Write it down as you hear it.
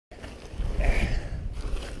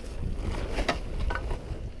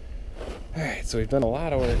Alright, so we've done a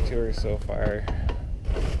lot of work to her so far.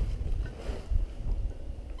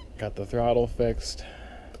 Got the throttle fixed,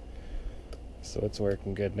 so it's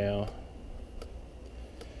working good now.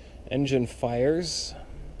 Engine fires.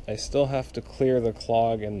 I still have to clear the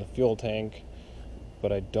clog in the fuel tank,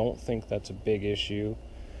 but I don't think that's a big issue.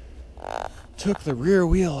 Took the rear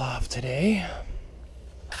wheel off today,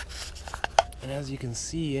 and as you can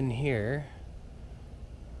see in here,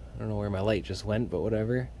 I don't know where my light just went, but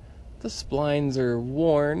whatever. The splines are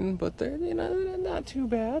worn, but they're not too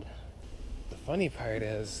bad. The funny part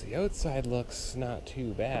is the outside looks not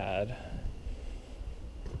too bad.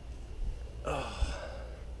 Oh,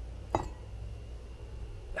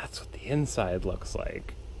 that's what the inside looks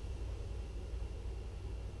like.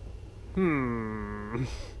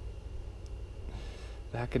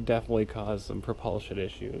 That could definitely cause some propulsion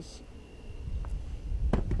issues.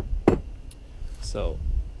 So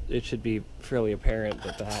it should be fairly apparent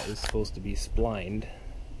that that is supposed to be splined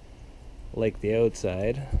like the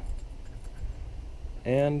outside,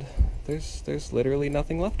 and there's literally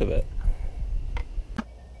nothing left of it.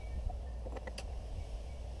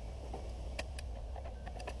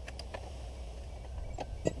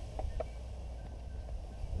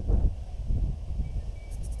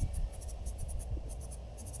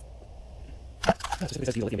 It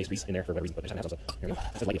says lithium based grease in there for whatever reason, but there's not, so here we go.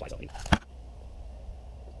 It says light applies something.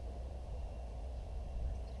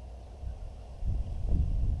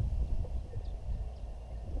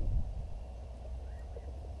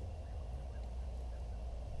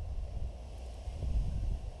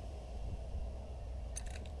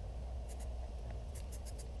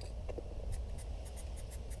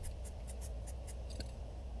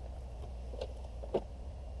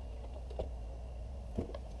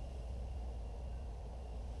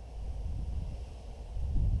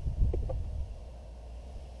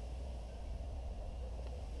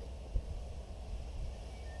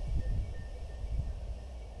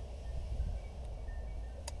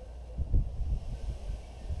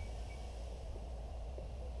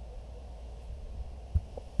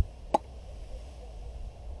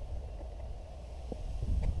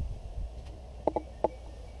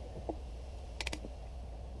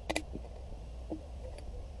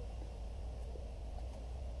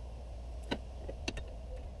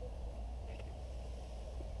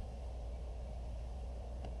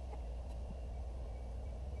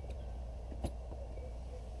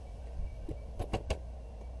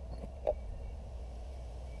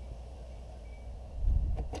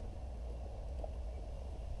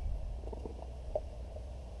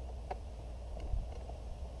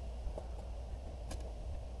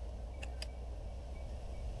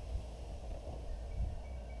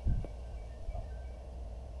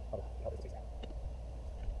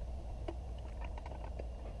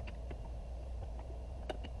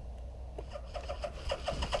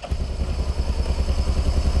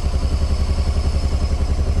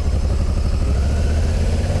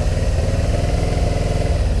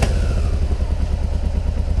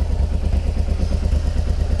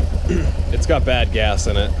 It's got bad gas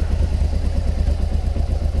in it.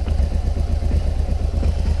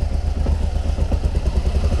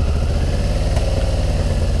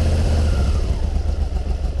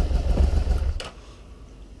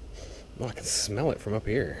 Oh, I can smell it from up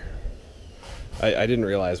here. I didn't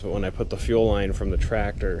realize, but when I put the fuel line from the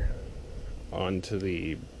tractor onto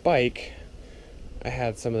the bike, I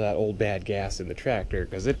had some of that old bad gas in the tractor,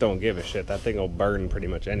 because it don't give a shit. That thing will burn pretty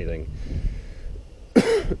much anything.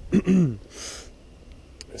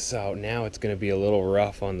 So now it's going to be a little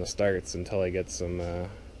rough on the starts until I get some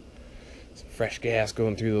fresh gas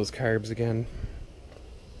going through those carbs again.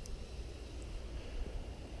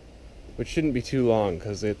 Which shouldn't be too long,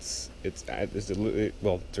 because it's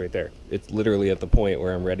right there. It's literally at the point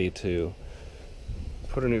where I'm ready to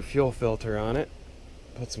put a new fuel filter on it,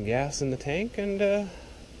 put some gas in the tank, and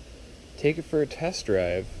take it for a test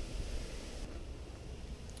drive.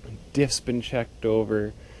 Diff's been checked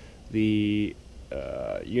over. The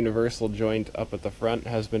universal joint up at the front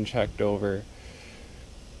has been checked over.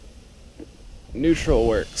 Neutral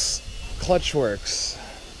works. Clutch works.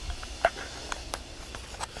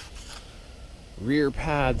 Rear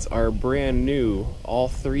pads are brand new. All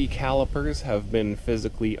 3 calipers have been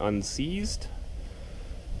physically unseized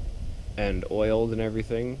and oiled and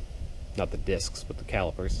everything. Not the discs, but the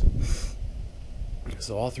calipers.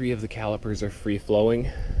 So all 3 of the calipers are free-flowing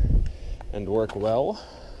and work well.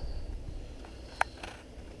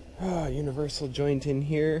 Universal joint in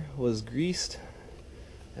here was greased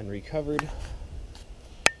and recovered.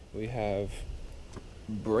 We have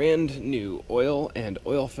brand new oil and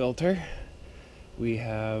oil filter. We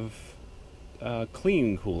have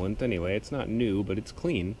clean coolant anyway. It's not new, but it's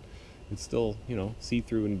clean. It's still, you know,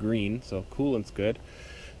 see-through and green, so coolant's good.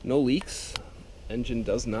 No leaks. Engine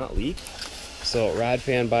does not leak. So rad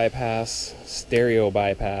fan bypass, stereo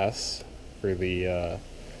bypass for the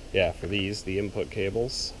for these, the input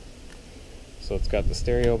cables. So it's got the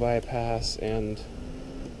stereo bypass and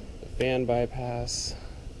the fan bypass.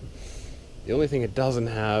 The only thing it doesn't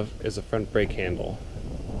have is a front brake handle,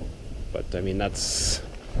 but I mean that's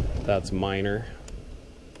minor.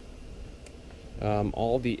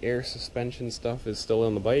 All the air suspension stuff is still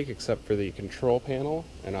on the bike except for the control panel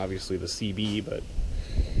and obviously the CB, but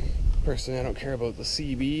personally I don't care about the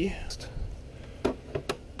CB.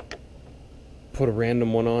 Put a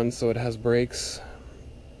random one on so it has brakes.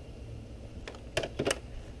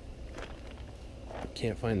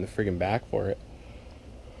 Can't find the friggin' back for it.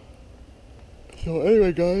 So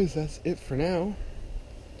anyway guys, that's it for now.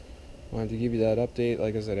 Wanted to give you that update.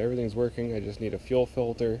 Like I said, everything's working. I just need a fuel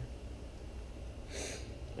filter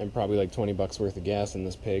and probably like 20 bucks worth of gas in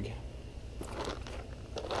this pig.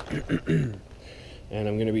 And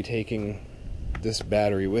I'm going to be taking this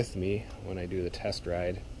battery with me when I do the test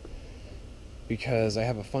ride, because I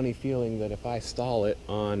have a funny feeling that if I stall it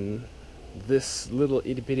on this little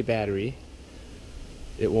itty bitty battery,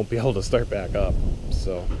 it won't be able to start back up.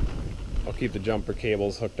 So I'll keep the jumper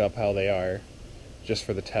cables hooked up how they are just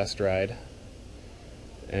for the test ride,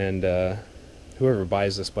 and whoever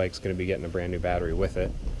buys this bike's going to be getting a brand new battery with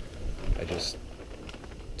it. I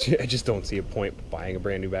just don't see a point buying a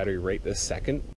brand new battery right this second.